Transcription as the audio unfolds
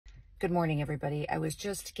Good morning, everybody. I was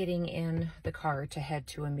just getting in the car to head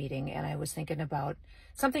to a meeting, and I was thinking about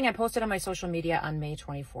something I posted on my social media on May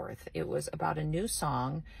 24th. It was about a new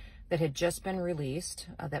song that had just been released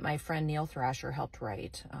that my friend Neil Thrasher helped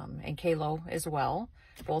write, and Kalo as well,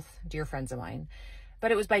 both dear friends of mine.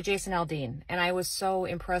 But it was by Jason Aldean, and I was so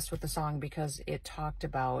impressed with the song because it talked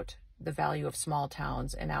about the value of small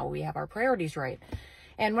towns and how we have our priorities right.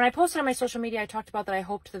 And when I posted on my social media, I talked about that I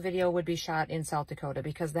hoped the video would be shot in South Dakota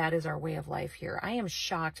because that is our way of life here. I am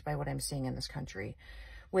shocked by what I'm seeing in this country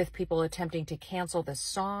with people attempting to cancel this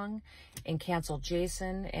song and cancel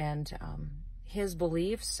Jason and his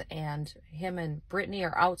beliefs, and him and Brittany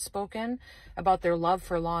are outspoken about their love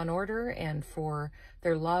for law and order and for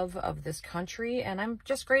their love of this country, and I'm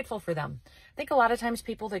just grateful for them. I think a lot of times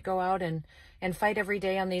people that go out and fight every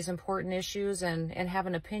day on these important issues and have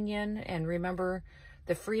an opinion and remember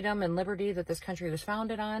the freedom and liberty that this country was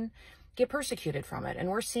founded on, get persecuted from it. And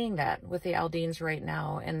we're seeing that with the Aldeans right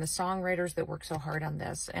now and the songwriters that work so hard on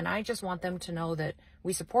this. And I just want them to know that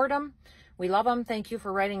we support them. We love them. Thank you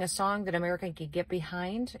for writing a song that America can get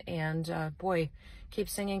behind. And boy, keep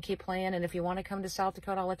singing, keep playing. And if you want to come to South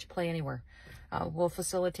Dakota, I'll let you play anywhere. We'll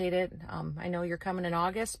facilitate it. I know you're coming in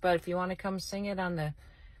August, but if you want to come sing it on the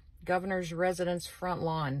governor's residence front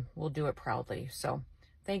lawn, we'll do it proudly. So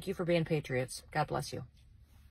thank you for being patriots. God bless you.